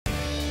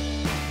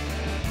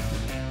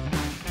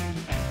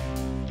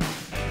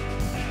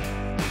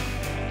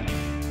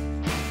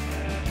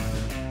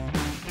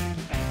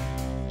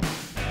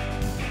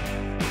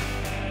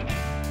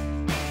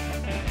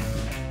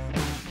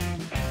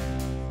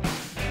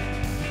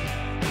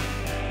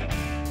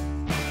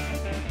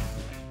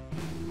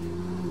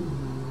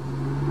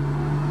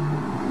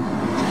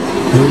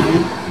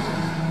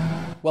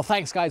Well,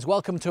 thanks guys.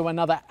 Welcome to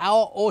another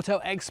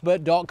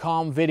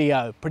OurAutoExpert.com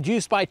video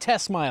produced by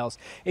TestMiles.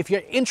 If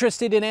you're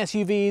interested in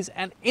SUVs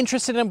and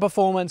interested in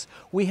performance,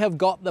 we have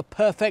got the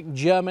perfect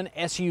German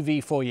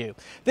SUV for you.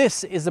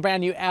 This is the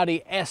brand new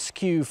Audi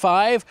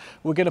SQ5.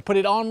 We're going to put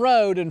it on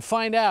road and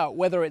find out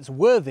whether it's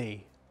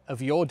worthy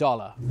of your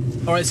dollar.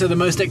 All right, so the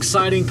most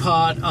exciting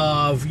part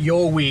of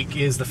your week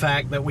is the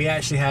fact that we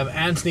actually have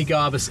Anthony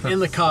Garbus in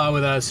the car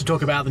with us to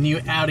talk about the new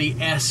Audi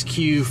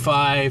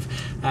SQ5.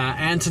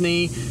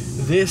 Anthony,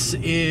 this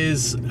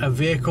is a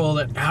vehicle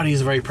that Audi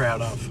is very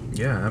proud of.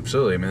 Yeah,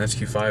 absolutely. I mean,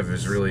 SQ5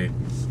 is really,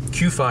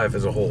 Q5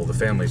 as a whole, the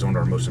family is one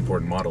of our most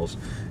important models.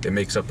 It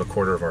makes up a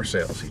quarter of our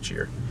sales each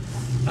year.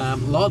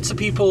 Lots of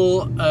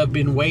people have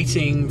been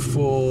waiting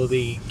for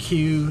the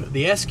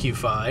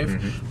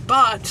SQ5,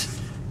 but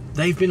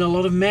they've been a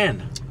lot of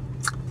men.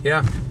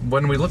 Yeah,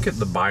 when we look at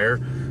the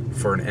buyer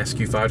for an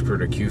SQ5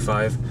 compared to a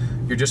Q5,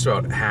 you're just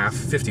about half,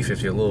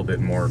 50-50, a little bit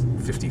more,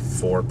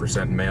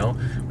 54% male.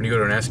 When you go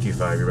to an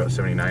SQ5, you're about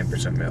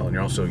 79% male, and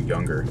you're also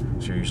younger,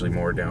 so you're usually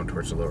more down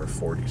towards the lower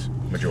 40s,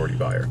 majority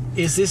buyer.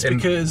 Is this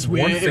because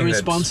we're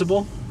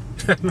irresponsible?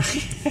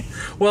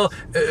 Well,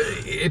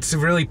 it's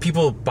really,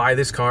 people buy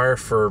this car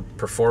for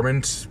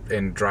performance,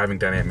 and driving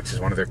dynamics is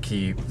one of their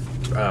key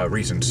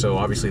reasons. So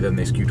obviously then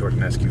they skew towards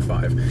an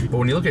SQ5. But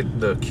when you look at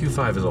the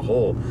Q5 as a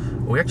whole,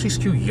 we actually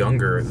skew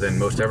younger than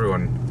most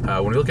everyone.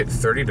 When we look at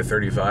 30 to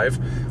 35,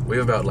 we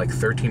have about like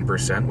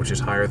 13%, which is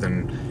higher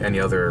than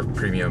any other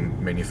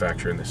premium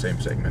manufacturer in the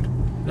same segment.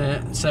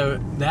 So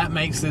that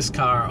makes this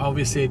car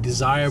obviously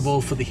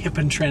desirable for the hip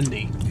and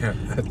trendy. Yeah,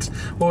 that's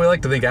what we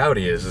like to think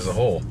Audi is as a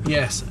whole.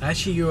 Yes,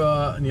 actually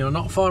you're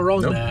not far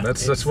wrong there.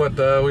 That's what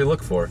we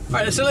look for. All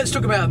right, so let's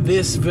talk about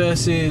this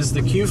versus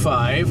the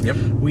Q5. Yep.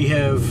 We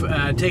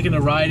have taken a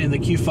ride in the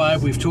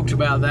Q5. We've talked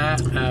about that.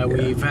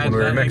 We've had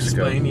that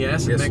explained,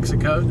 yes, in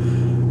Mexico.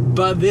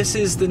 But this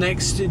is the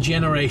next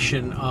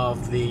generation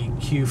of the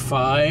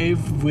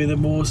Q5 with a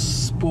more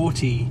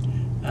sporty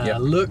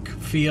look,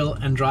 feel,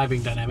 and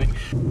driving dynamic.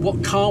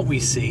 What can't we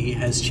see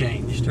has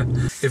changed?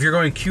 If you're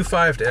going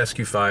Q5 to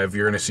SQ5,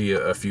 you're going to see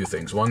a few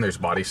things. One, there's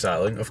body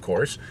styling, of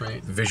course.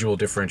 Right. Visual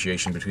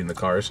differentiation between the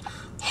cars.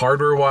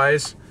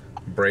 Hardware-wise,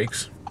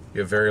 brakes. You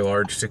have very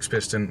large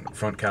 6-piston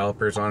front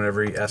calipers on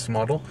every S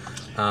model.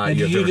 And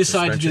did you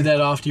decide to do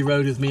that after you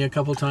rode with me a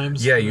couple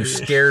times? Yeah, you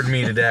scared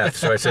me to death.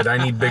 So I said, I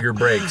need bigger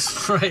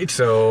brakes. Right.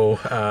 So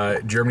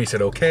Germany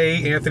said,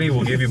 okay, Anthony,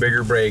 we'll give you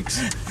bigger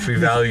brakes if we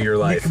value your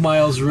life.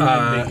 NIKJMILES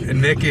ruined me.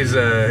 Nick is,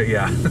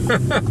 yeah.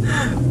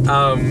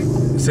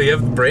 So you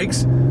have the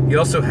brakes. You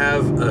also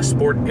have a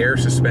sport air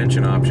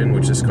suspension option,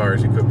 which this car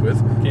is equipped with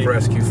for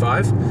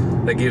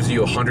SQ5. That gives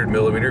you 100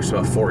 millimeters, so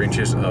about 4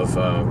 inches of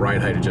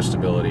ride height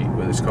adjustability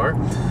with this car.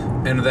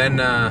 And then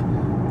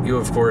you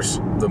have, of course,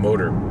 the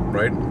motor,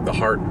 right? The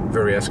heart of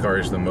every S car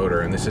is the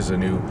motor, and this is a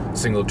new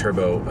single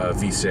turbo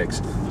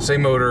V6.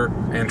 Same motor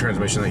and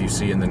transmission that you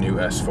see in the new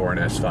S4 and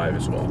S5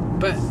 as well.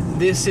 But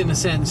this, in a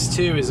sense,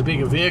 too, is a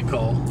bigger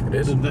vehicle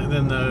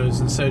than those.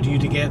 And so do you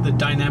get the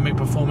dynamic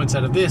performance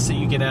out of this that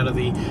you get out of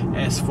the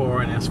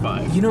S4 and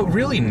S5? You know,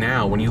 really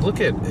now, when you look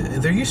at,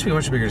 there used to be a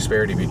much bigger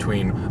disparity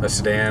between a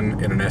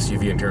sedan and an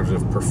SUV in terms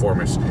of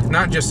performance.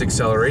 Not just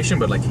acceleration,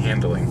 but like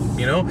handling,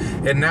 you know?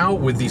 And now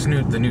with these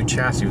the new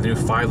chassis, with the new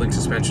 5-link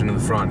suspension in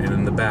the front and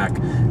in the back,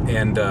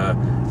 and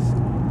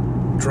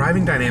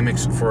driving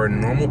dynamics for a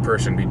normal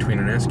person between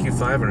an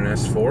SQ5 and an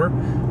S4,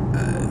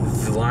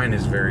 the line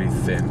is very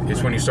thin.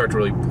 It's when you start to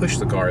really push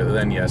the car,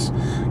 then yes,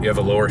 you have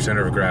a lower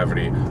center of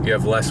gravity, you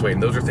have less weight,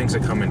 and those are things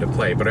that come into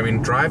play. But I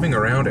mean, driving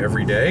around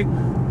every day,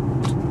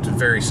 it's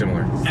very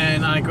similar.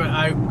 And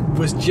I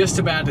was just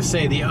about to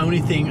say, the only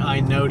thing I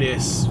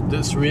notice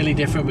that's really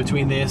different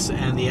between this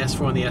and the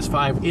S4 and the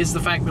S5 is the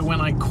fact that when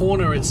I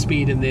corner at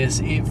speed in this,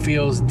 it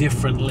feels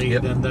differently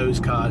than those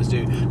cars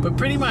do. But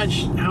pretty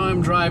much how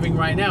I'm driving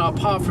right now,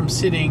 apart from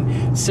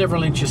sitting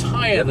several inches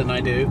higher than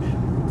I do,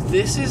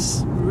 this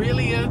is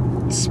really a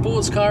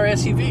sports car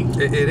SUV.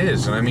 It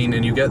is, and I mean,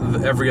 and you get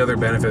every other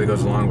benefit that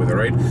goes along with it,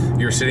 right?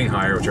 You're sitting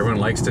higher, which everyone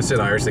likes to sit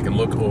higher, so they can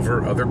look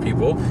over other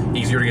people,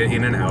 easier to get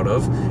in and out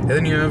of, and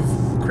then you have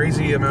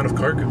crazy amount of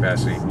car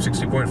capacity,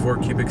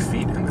 60.4 cubic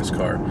feet in this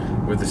car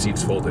with the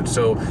seats folded.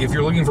 So if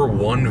you're looking for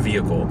one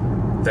vehicle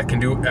that can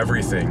do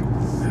everything,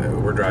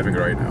 we're driving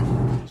right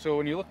now. So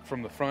when you look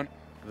from the front,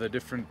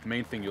 the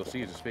main thing you'll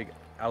see is this big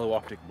alu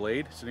optic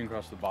blade sitting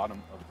across the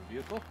bottom of the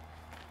vehicle.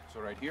 So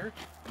right here,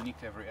 unique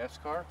to every S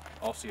car.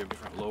 Also, you have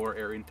different lower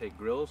air intake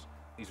grills.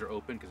 These are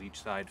open because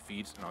each side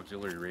feeds an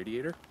auxiliary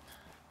radiator.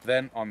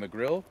 Then on the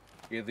grill,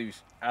 you have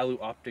these alu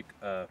optic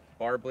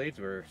bar blades,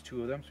 where there's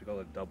 2 of them, so we call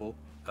it double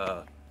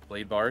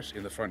blade bars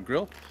in the front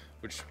grill,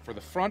 which for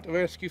the front of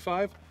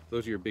SQ5,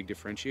 those are your big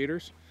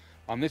differentiators.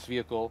 On this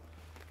vehicle,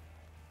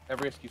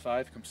 every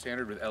SQ5 comes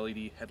standard with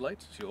LED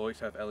headlights, so you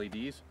always have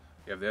LEDs.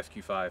 You have the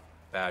SQ5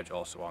 badge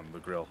also on the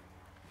grill.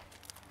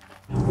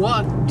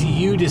 What do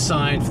you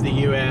decide for the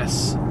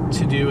US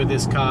to do with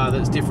this car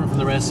that's different from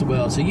the rest of the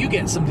world? So you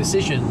get some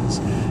decisions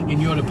in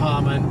your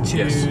department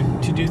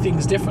to do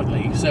things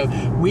differently. So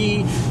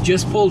we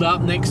just pulled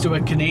up next to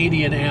a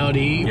Canadian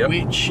Audi,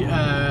 which,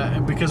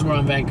 because we're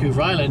on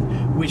Vancouver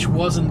Island, which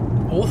wasn't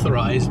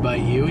authorized by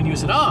you, and you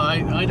said,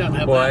 I don't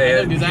have that, I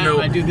don't do that,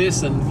 I do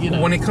this, and you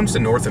know. When it comes to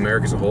North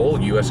America as a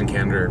whole, US and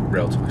Canada are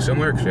relatively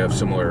similar because we have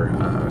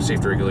similar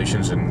safety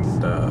regulations, and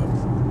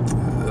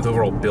the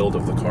overall build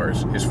of the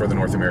cars is for the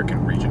North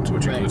American regions,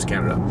 which includes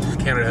Canada.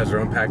 Canada has their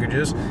own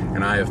packages,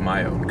 and I have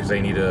my own because they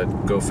need to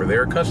go for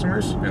their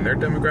customers and their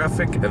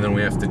demographic, and then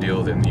we have to deal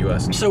with it in the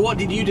US. So what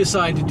did you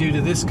decide to do to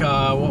this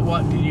car?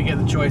 What did you get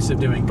the choice of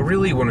doing? But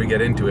really, when we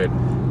get into it,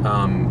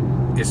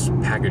 it's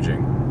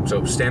packaging.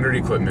 So standard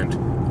equipment,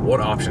 what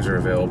options are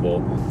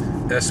available.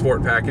 S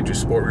Sport package is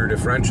sport rear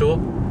differential,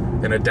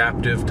 an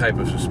adaptive type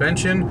of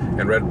suspension,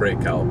 and red brake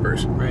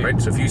calipers.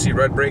 Right? So if you see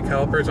red brake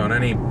calipers on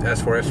any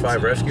S4,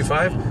 S5, or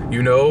SQ5,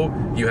 you know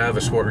you have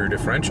a sport rear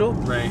differential.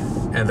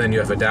 And then you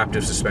have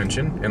adaptive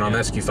suspension. And on the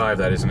SQ5,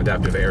 that is an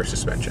adaptive air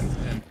suspension.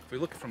 And if we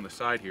look from the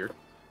side here,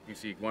 you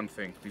see one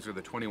thing. These are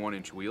the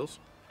 21-inch wheels.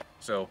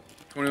 So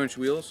 21-inch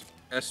wheels,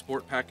 S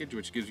Sport package,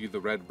 which gives you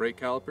the red brake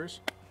calipers.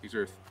 These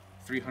are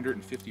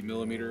 350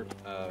 millimeter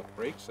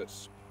brakes.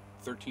 That's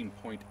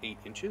 13.8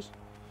 inches.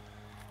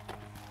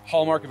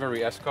 Hallmark of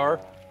every S car,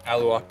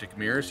 alu optic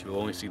mirrors. You'll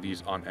only see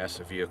these on S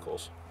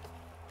vehicles.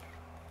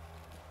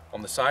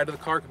 On the side of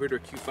the car compared to a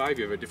Q5,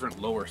 you have a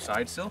different lower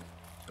side sill.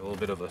 A little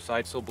bit of a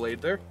side sill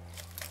blade there.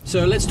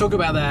 So let's talk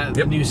about that,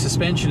 the new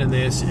suspension in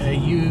this.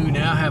 You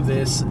now have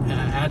this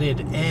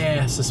added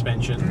air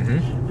suspension.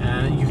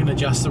 You can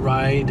adjust the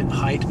ride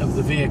height of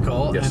the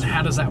vehicle, and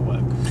how does that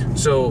work?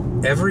 So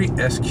every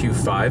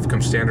SQ5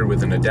 comes standard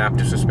with an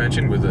adaptive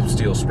suspension with a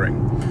steel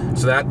spring.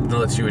 So that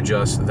lets you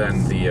adjust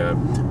then the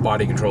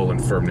body control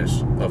and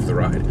firmness of the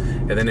ride.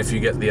 And then if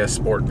you get the S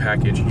Sport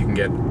package, you can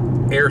get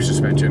air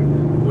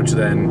suspension, which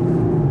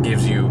then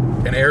gives you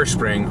an air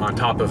spring on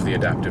top of the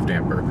adaptive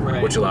damper,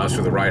 which allows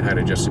for the ride height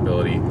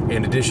adjustability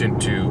in addition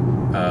to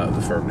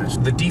the firmness.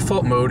 The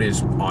default mode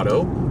is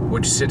auto,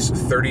 which sits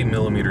 30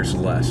 millimeters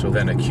less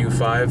than a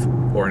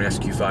Q5 or an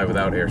SQ5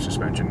 without air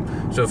suspension.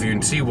 So if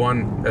you see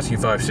one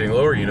SQ5 sitting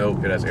lower, you know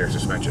it has air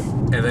suspension.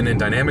 And then in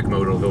dynamic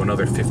mode, it'll go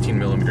another 15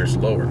 millimeters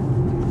lower.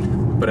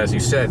 But as you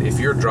said, if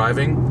you're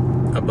driving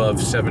above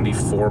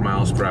 74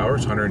 miles per hour,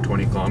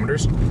 120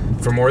 kilometers,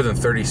 for more than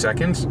 30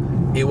 seconds,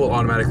 it will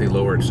automatically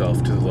lower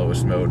itself to the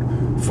lowest mode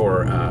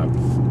for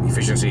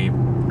efficiency,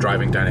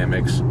 driving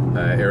dynamics,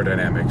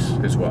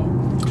 aerodynamics as well.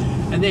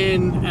 And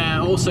then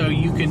also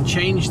you can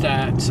change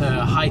that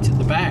height at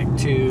the back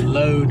to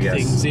load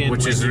things in.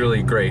 Which is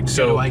really great.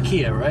 So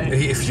IKEA, right?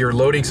 If you're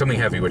loading something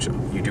heavy, which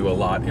you do a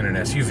lot in an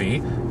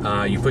SUV,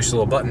 you push the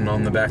little button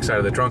on the back side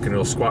of the trunk and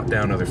it'll squat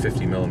down another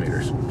 50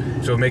 millimeters.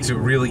 So it makes it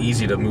really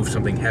easy to move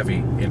something heavy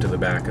into the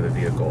back of the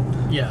vehicle.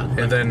 Yeah,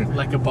 and then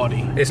like a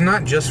body. It's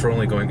not just for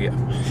only going,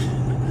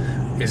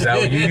 Is that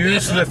what you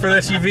use for the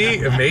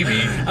SUV?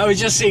 Maybe. I was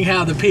just seeing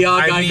how the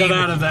PR guy got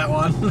out of that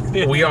one.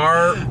 We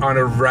are on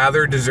a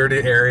rather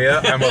deserted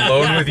area. I'm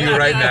alone with you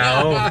right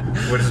now.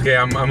 Which is okay.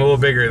 I'm a little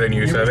bigger than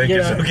you, so I think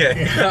it's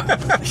okay.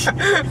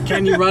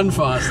 Can you run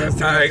fast?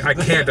 That's I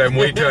can't. I'm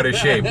way too out of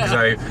shape because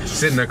I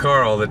sit in the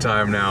car all the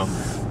time now.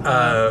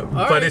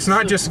 But it's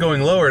not just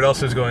going lower, it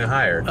also is going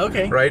higher.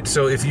 Okay. Right?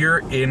 So if you're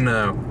in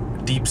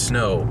deep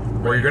snow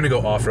or you're going to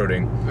go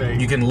off-roading,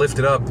 you can lift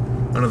it up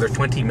another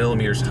 20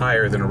 millimeters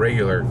higher than a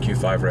regular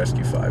Q5 or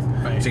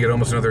SQ5. So you get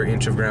almost another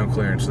inch of ground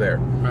clearance there.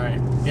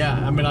 Yeah,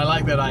 I mean, I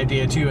like that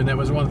idea too, and that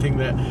was one thing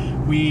that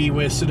we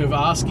were sort of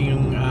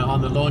asking on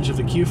the launch of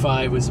the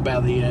Q5 was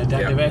about the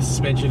adaptive air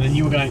suspension, and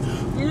you were going,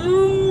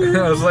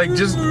 I was like,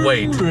 just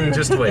wait,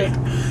 just wait.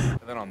 And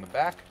then on the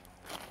back,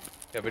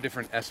 you have a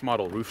different S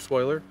model roof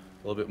spoiler,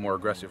 a little bit more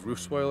aggressive roof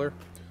spoiler.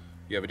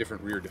 You have a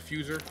different rear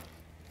diffuser,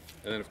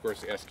 and then of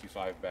course the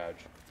SQ5 badge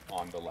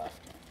on the left.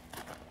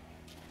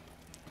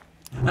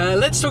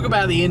 Let's talk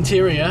about the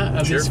interior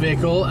of this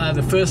vehicle.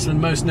 The first and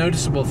most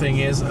noticeable thing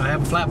is I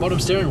have a flat bottom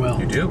steering wheel.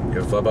 You do. You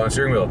have a flat bottom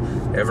steering wheel.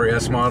 Every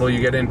S model you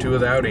get into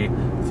with Audi,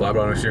 flat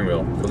bottom steering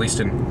wheel, at least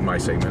in my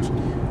segments.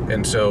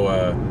 And so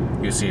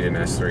you see it in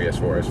S3,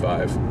 S4,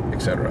 S5,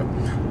 etc.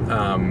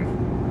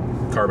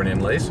 Carbon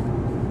inlays.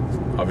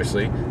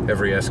 Obviously,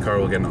 every S car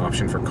will get an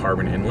option for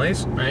carbon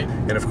inlays.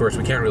 And of course,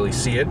 we can't really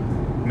see it,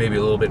 maybe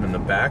a little bit in the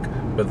back,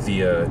 but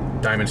the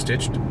diamond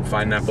stitched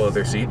fine napa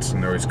leather seats,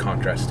 and there is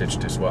contrast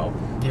stitched as well.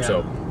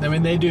 So I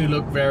mean, they do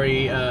look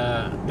very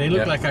they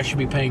look like I should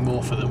be paying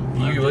more for them.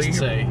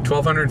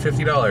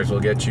 $1,250 will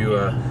get you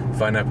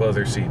fine napa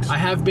leather seats. I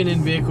have been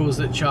in vehicles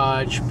that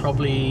charge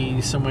probably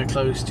somewhere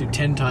close to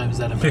 10 times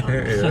that amount.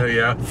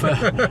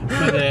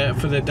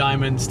 for the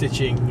diamond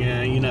stitching,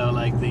 you know,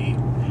 like the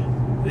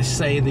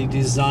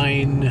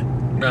design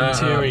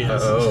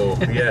interiors.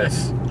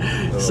 Yes.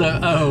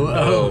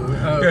 Well,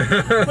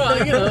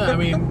 you know, I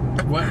mean,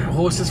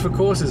 horses for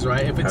courses,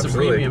 right? If it's a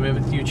premium,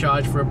 if you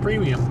charge for a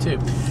premium too.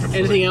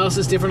 Anything else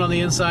that's different on the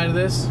inside of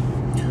this?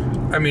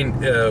 I mean,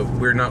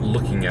 we're not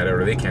looking at it,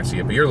 or they can't see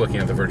it, but you're looking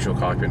at the virtual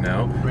cockpit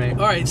now. Right.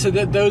 All right, so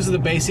those are the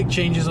basic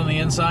changes on the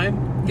inside?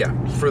 Yeah,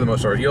 for the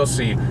most part. You'll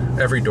see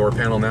every door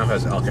panel now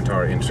has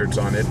Alcantara inserts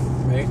on it,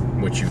 Right.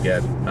 which you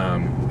get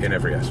in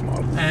every S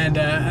model. And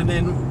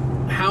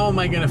then how am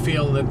I going to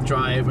feel the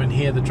drive and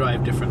hear the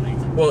drive differently?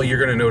 Well, you're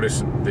going to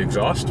notice the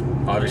exhaust,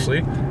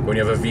 obviously. Right. When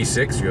you have a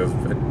V6, you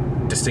have a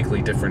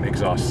distinctly different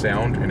exhaust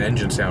sound and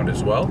engine sound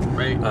as well.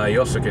 Right. You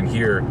also can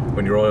hear,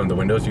 when you roll down the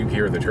windows, you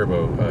hear the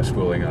turbo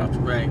spooling up.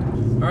 Right.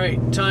 All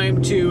right,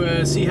 time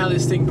to see how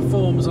this thing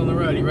performs on the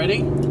road. You ready?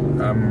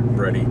 I'm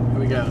ready. Here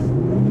we go.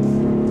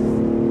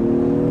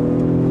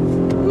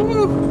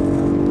 Woo!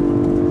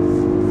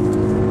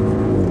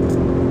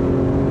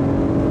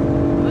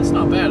 That's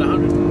not bad,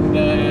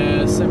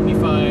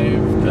 175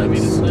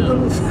 kilometers an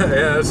hour.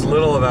 Yeah, it's a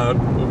little about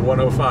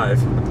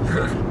 105.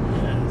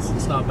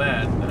 It's not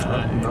bad.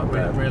 Not It went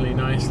bad. really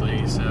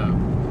nicely. So,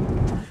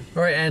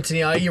 all right,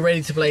 Anthony, are you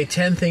ready to play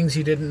 10 things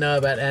you didn't know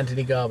about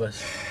Anthony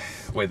Garbus?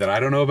 Wait, that I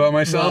don't know about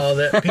myself? Well,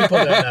 that people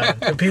don't know.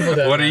 The people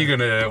don't. What know.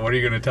 are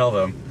you gonna tell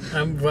them?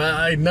 Well,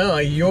 I know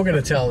you're going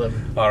to tell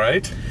them. All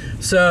right.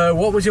 So,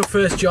 what was your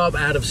first job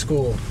out of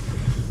school?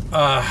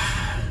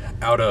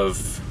 Out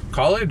of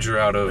college or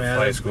out of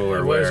high school or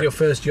what where? was your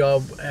first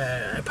job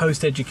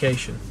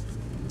post-education?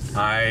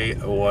 I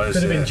was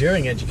Could have been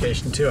during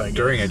education too, I guess.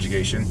 during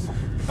education.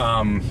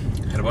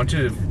 Had a bunch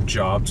of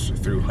jobs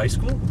through high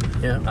school.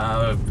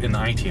 Yeah. In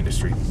the IT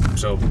industry.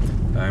 So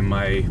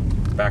my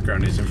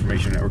background is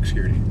information network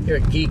security. You're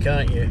a geek,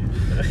 aren't you?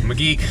 I'm a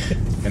geek,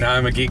 and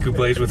I'm a geek who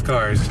plays with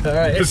cars. All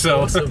right. So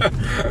Awesome.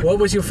 What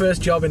was your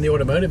first job in the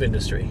automotive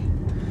industry?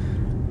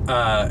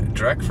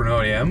 direct for an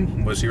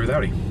OEM was here with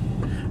Audi.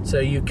 So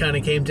you kind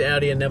of came to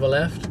Audi and never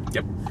left?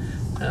 Yep.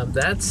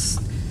 That's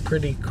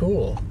pretty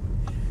cool.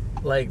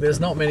 Like, there's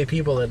not many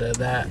people that are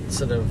that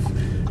sort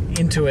of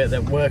into it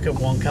that work at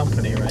one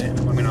company, right?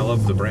 I mean, I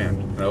love the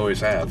brand. I always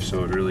have,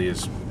 so it really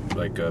is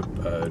like a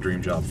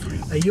dream job for me.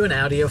 Are you an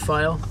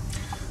audiophile?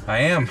 I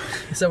am.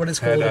 Is that what it's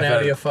called, an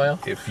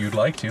audiophile? If you'd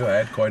like to, I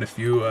had quite a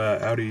few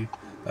Audi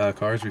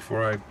cars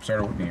before I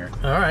started working here.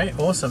 All right,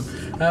 awesome.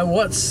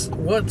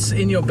 What's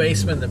in your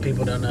basement that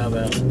people don't know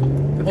about?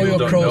 Or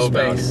your crawl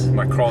space?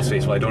 My crawl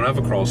space. Well, I don't have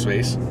a crawl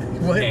space.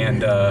 What?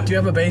 And do you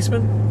have a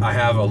basement? I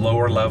have a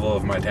lower level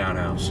of my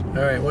townhouse.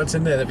 All right, what's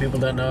in there that people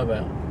don't know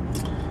about?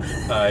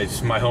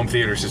 It's my home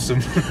theater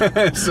system.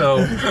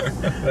 So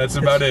that's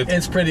about it.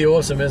 It's pretty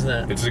awesome, isn't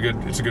it? It's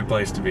a good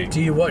place to be.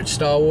 Do you watch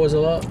Star Wars a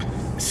lot?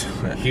 So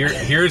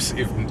here's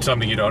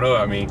something you don't know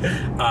about me.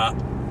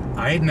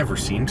 I had never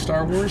seen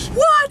Star Wars.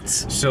 What?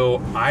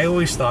 So I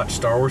always thought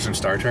Star Wars and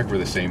Star Trek were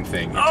the same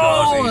thing until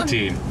I was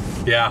 18.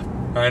 Yeah,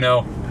 I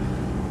know.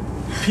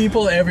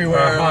 People everywhere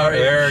are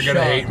they're gonna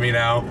shocked. hate me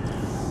now.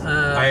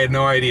 I had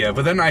no idea.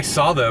 But then I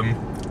saw them,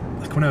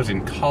 like when I was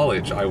in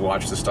college, I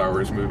watched the Star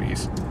Wars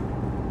movies.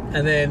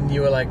 And then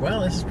you were like,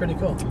 well, this is pretty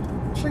cool.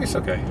 I guess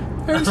okay.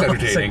 It was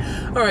entertaining.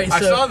 All right, so I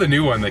saw the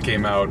new one that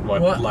came out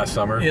last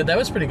summer. Yeah, that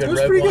was pretty good. It was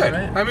Rogue pretty One, good.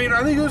 right? I mean,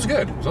 I think it was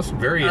good. It was also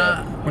very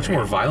much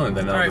more violent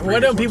than All right, the why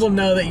previous don't people ones.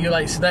 know that you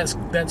like? So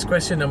that's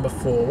question number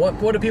 4.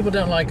 What do people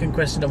don't like in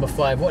question number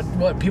 5?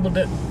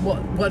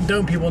 What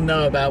don't people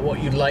know about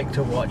what you like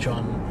to watch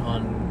on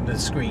the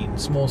screen,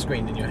 small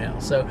screen in your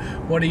house? So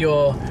what are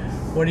your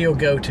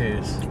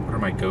go-tos? What are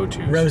my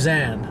go-tos?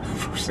 Roseanne.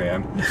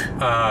 Roseanne. You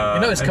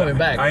know it's coming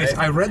back, right?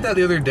 I read that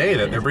the other day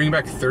that they're bringing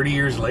back 30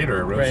 years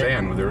later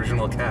Roseanne with the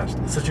original cast.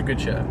 Such a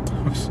good show.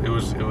 It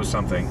was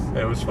something.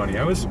 It was funny.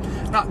 I was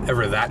not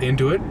ever that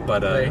into it,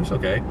 but Right. it was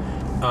okay.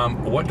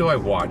 What do I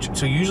watch?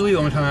 So usually the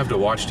only time I have to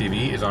watch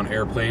TV is on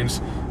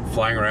airplanes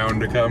flying around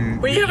to come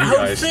Well, meet you have a you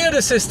home guys.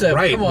 theater system.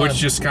 Right, Come on. which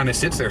just kind of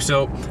sits there.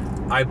 So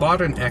I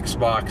bought an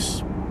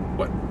Xbox,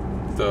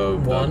 the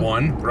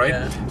one, right?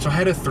 Yeah. So I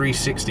had a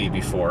 360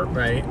 before.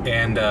 Right.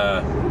 And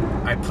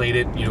I played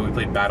it, we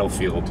played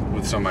Battlefield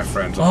with some of my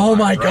friends. Oh online,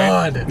 my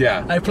right? God.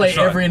 Yeah. I play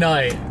So every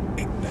night.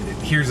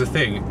 Here's the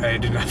thing, I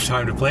didn't have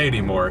time to play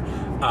anymore.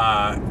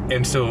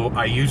 And so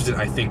I used it,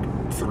 I think,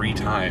 3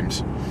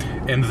 times.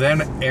 And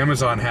then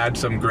Amazon had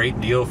some great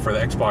deal for the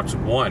Xbox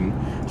One.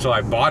 So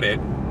I bought it,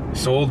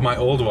 sold my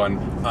old one,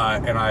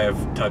 and I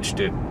have touched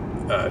it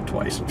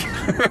twice.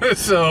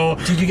 So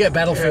Did you get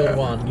Battlefield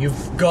 1?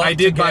 You've got I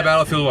did to buy get...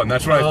 Battlefield 1.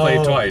 That's what I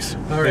played twice.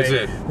 All right. That's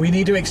it. We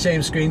need to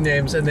exchange screen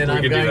names, and then I'm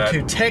can do going that.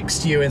 to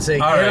text you and say,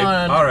 All get right,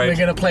 on, all right. we're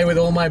going to play with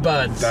all my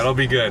buds. That'll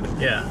be good.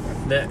 Yeah.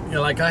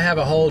 Like, I have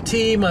a whole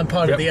team. I'm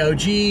part of the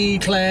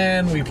OG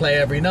clan. We play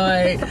every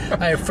night.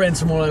 I have friends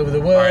from all over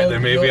the world. All right,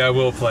 then maybe I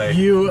will play.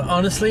 You,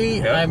 honestly,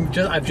 Yep.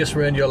 I've just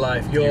ruined your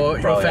life. Your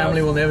probably family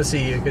have. will never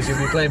see you because you'll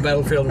be playing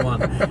Battlefield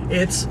 1.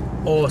 It's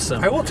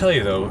awesome. I will tell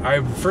you though,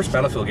 first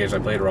Battlefield games I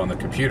played were on the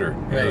computer.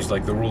 Right. It was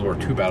like the World War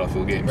II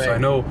Battlefield games. So Right. I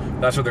know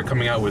that's what they're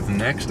coming out with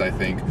next, I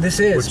think.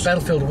 This is Which-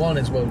 Battlefield 1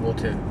 is World War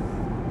II.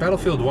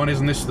 Battlefield 1,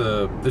 isn't this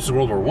is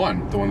World War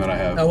 1, the one that I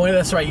have. Oh, well,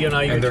 that's right. You know,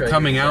 and they're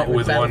coming out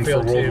with one for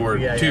Battlefield World 2. War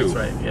Yeah, II, that's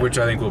right, yeah. which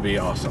I think will be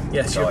awesome.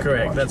 Yes, which I you're like to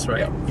correct. watch. That's right.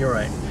 Yeah. You're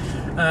right.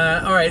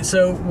 All right.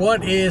 So,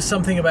 what is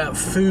something about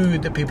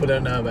food that people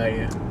don't know about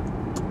you?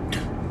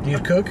 Do you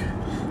cook?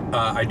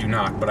 I do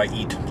not, but I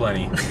eat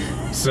plenty.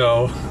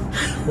 So...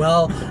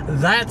 Well,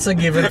 that's a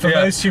given for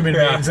most human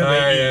beings.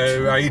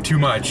 I eat too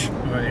much.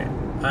 Right.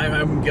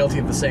 I'm guilty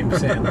of the same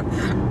sin.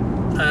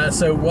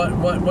 So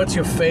what's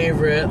your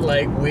favorite,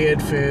 like,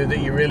 weird food that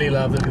you really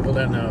love that people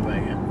don't know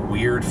about you?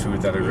 Weird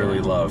food that I really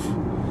love.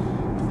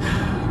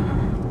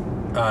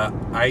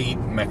 I eat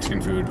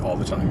Mexican food all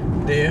the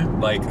time. Do you?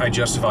 Like, I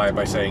justify it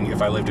by saying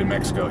if I lived in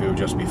Mexico, it would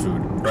just be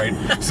food, right?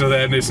 So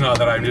then it's not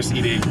that I'm just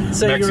eating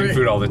Mexican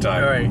food all the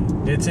time. All right.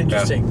 It's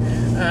interesting.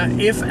 Yeah.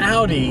 If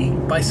Audi,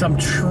 by some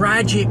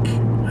tragic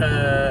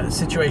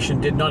situation,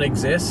 did not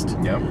exist,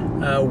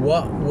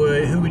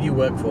 who would you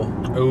work for?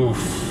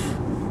 Oof.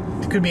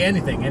 It could be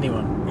anything,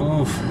 anyone.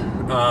 Oof.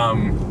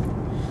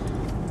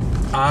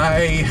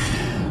 I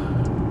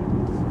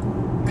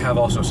have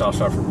also a soft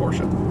spot for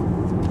Porsche.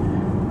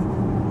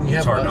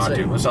 It's hard not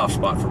to. A soft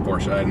spot for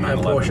Porsche. I had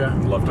 911.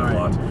 Porsche. Loved it a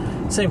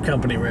lot. Same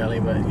company, really,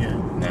 but yeah.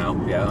 Now,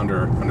 yeah,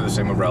 under the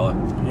same umbrella.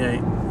 Yeah,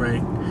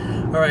 right.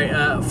 All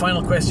right.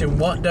 Final question: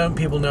 what don't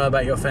people know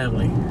about your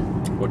family?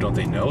 What don't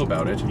they know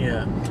about it?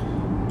 Yeah.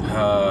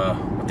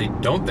 What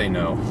don't they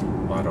know?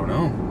 Well, I don't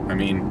know. I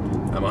mean,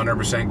 I'm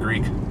 100%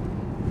 Greek.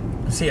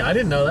 See, I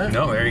didn't know that.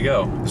 No, there you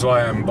go. That's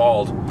why I'm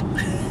bald.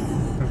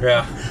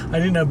 Yeah. I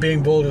didn't know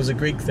being bald was a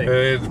Greek thing.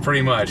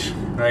 Pretty much.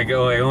 I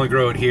only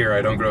grow it here.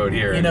 I don't grow it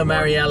here. You know,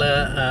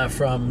 Mariella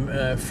from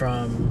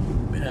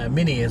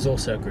Mini is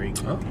also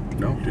Greek. Oh,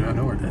 no, do not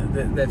know her.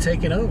 They're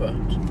taking over.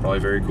 Probably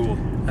very cool.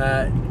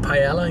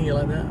 Paella, you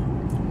like that?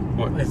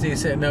 What? You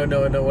said, no,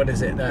 what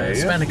is it?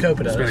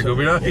 Spanakopita.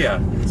 Spanakopita? Yeah.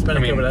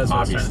 Spanakopita, that's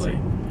obviously.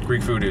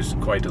 Greek food is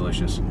quite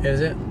delicious. Is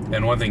it?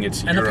 And one thing,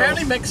 it's And Euro.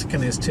 apparently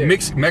Mexican is too.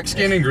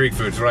 Mexican and Greek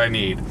food is what I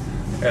need.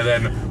 And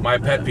then my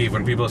pet peeve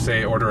when people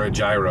say order a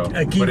gyro.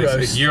 A gyros. But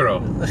it's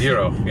Euro.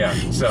 Euro, yeah.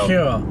 So,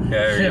 Hero. Yeah,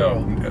 there you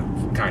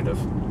go. Kind of.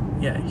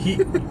 Yeah,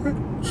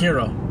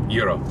 Hero.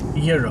 Euro.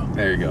 Euro.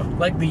 There you go.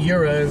 Like the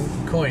Euro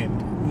coin.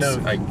 No.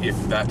 If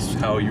that's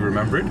how you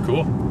remember it,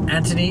 cool.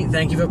 Anthony,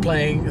 thank you for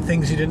playing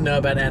Things You Didn't Know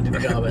About Anthony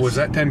Garbus. Was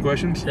that 10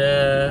 questions?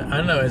 I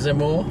don't know. Is there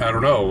more? I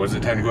don't know. Was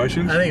it 10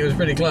 questions? I think it was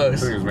pretty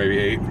close. I think it was maybe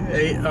 8.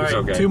 8. All right,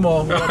 okay. 2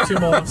 more. We've got 2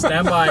 more.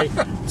 Stand by.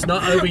 It's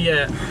not over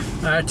yet.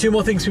 2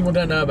 more things people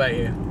don't know about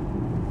you.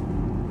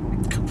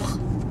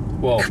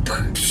 Well,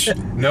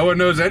 no one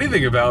knows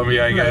anything about me,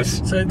 I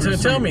guess. So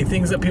tell me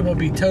things that people would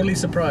be totally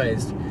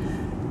surprised.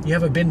 You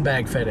have a bin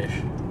bag fetish.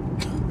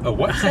 A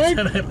what bag?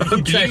 A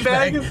bin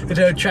bag?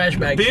 A trash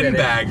bag. Bin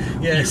bag.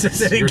 Yes,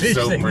 you're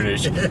so thing.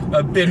 British.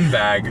 A bin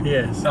bag.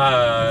 Yes.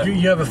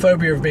 You have a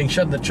phobia of being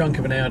shut in the trunk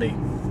of an Audi.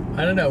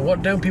 I don't know.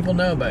 What don't people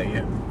know about you?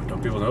 What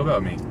don't people know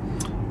about me?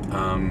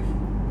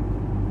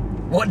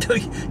 What do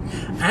you...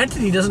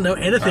 Anthony doesn't know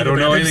anything. I don't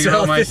know anything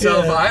about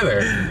myself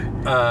either.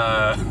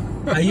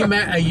 Are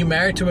you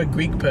married to a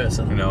Greek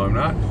person? No, I'm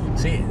not.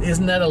 See,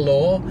 isn't that a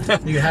law?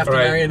 You have to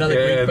marry another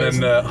Greek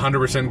person. And then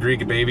 100%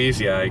 Greek babies.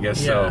 Yeah, I guess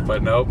so.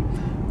 But nope.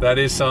 That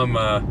is some.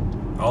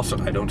 Also,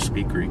 I don't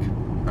speak Greek.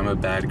 I'm a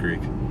bad Greek.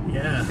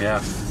 Yeah.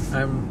 Yeah.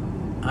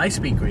 I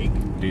speak Greek.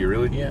 Do you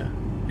really? Yeah.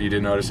 You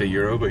didn't know how to say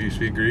Euro, but you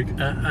speak Greek?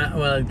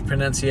 Well,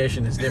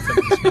 pronunciation is different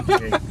in speaking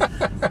Greek.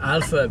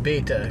 Alpha,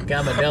 beta,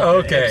 gamma,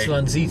 delta,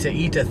 epsilon, zeta,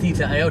 eta,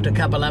 theta, iota,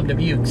 kappa, lambda,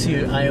 mu,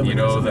 xi, iota. You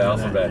know the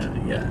alphabet.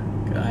 Yeah.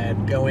 I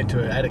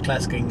had a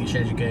classic English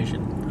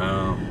education.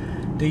 Oh.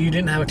 You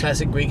didn't have a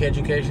classic Greek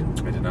education?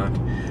 I did not.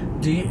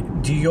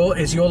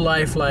 Is your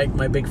life like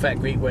My Big Fat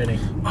Greek Wedding?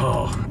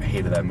 Oh, I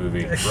hated that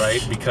movie,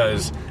 right?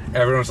 Because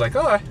everyone's like,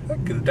 oh,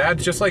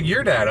 Dad's just like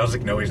your dad. I was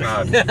like, no, he's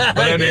not. But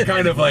then it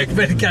kind of like...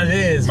 But it kind of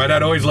is. My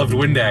dad always loved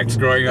Windex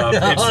growing up.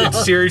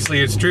 It's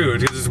seriously, it's true.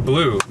 It's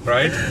blue,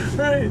 right?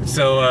 Right.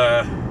 So,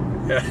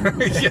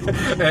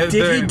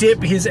 Did he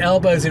dip his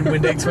elbows in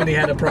Windex when he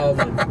had a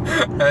problem?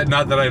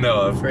 Not that I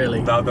know of.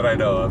 Really? Not that I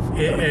know of.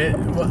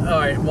 All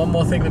right, one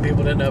more thing that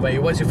people don't know about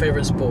you. What's your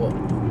favorite sport?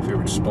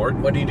 Favorite sport?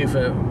 What do you do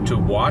for... To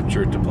watch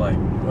or to play?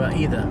 Well,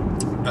 either.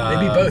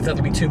 Maybe both.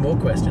 That'll be 2 more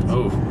questions.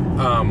 Oh.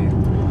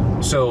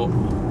 So,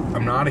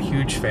 I'm not a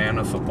huge fan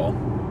of football.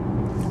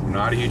 I'm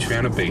not a huge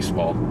fan of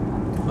baseball.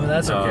 Well,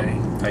 that's okay.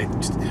 I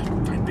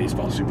find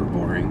baseball super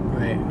boring.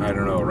 Right. I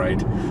don't know,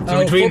 right?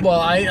 So football.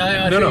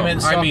 I think you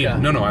meant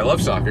soccer. I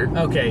love soccer.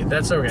 Okay,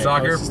 that's okay.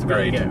 Soccer,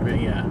 great.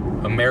 Yeah.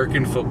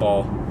 American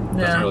football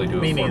doesn't really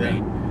do it for me.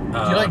 Do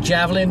you like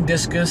javelin,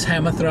 discus,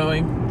 hammer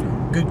throwing?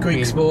 Good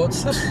Greek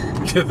sports.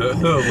 the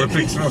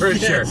Olympic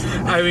sports, yes.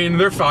 Sure. I mean,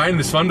 they're fine.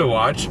 It's fun to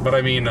watch. But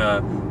I mean,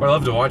 what I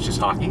love to watch is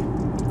hockey.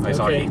 Ice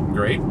hockey,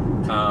 great.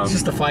 It's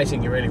just the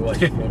fighting you really watch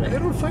for. They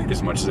don't fight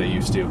as much as they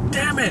used to.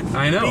 Damn it!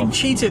 I know. Being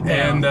cheated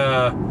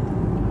now.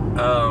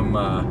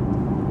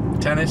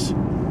 And tennis,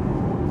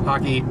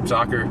 hockey,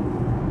 soccer,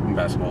 and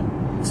basketball.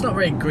 It's not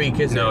very Greek,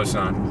 is it? No, it's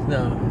not.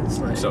 No, it's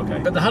like... It's okay.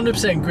 But the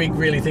 100% Greek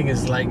really thing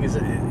is like,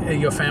 are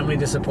your family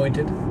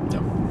disappointed? No.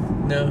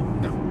 No?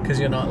 No. Because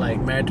you're not like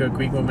married to a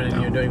Greek woman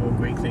and you're doing all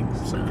Greek things.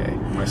 It's okay.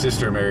 My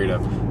sister married a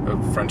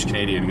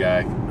French-Canadian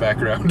guy.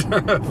 Background.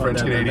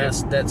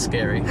 French-Canadian. That's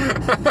scary.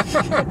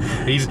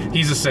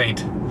 He's a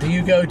saint. Do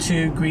you go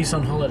to Greece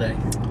on holiday?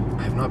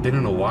 I have not been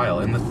in a while.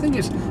 And the thing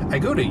is, I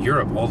go to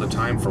Europe all the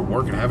time for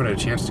work and haven't had a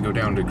chance to go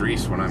down to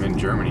Greece when I'm in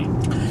Germany.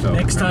 So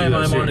next time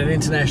I'm on an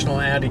international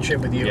Audi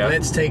trip with you,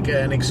 let's take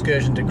an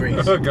excursion to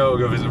Greece.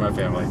 Go visit my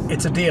family.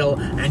 It's a deal.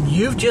 And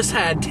you've just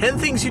had 10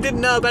 things you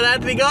didn't know about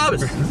Anthony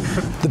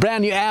Garbus. The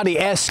brand new Audi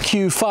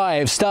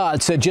SQ5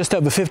 starts at just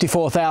over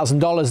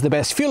 $54,000. The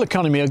best fuel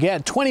economy you'll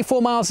get,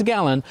 24 miles a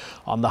gallon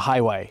on the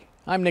highway.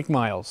 I'm Nick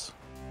Miles.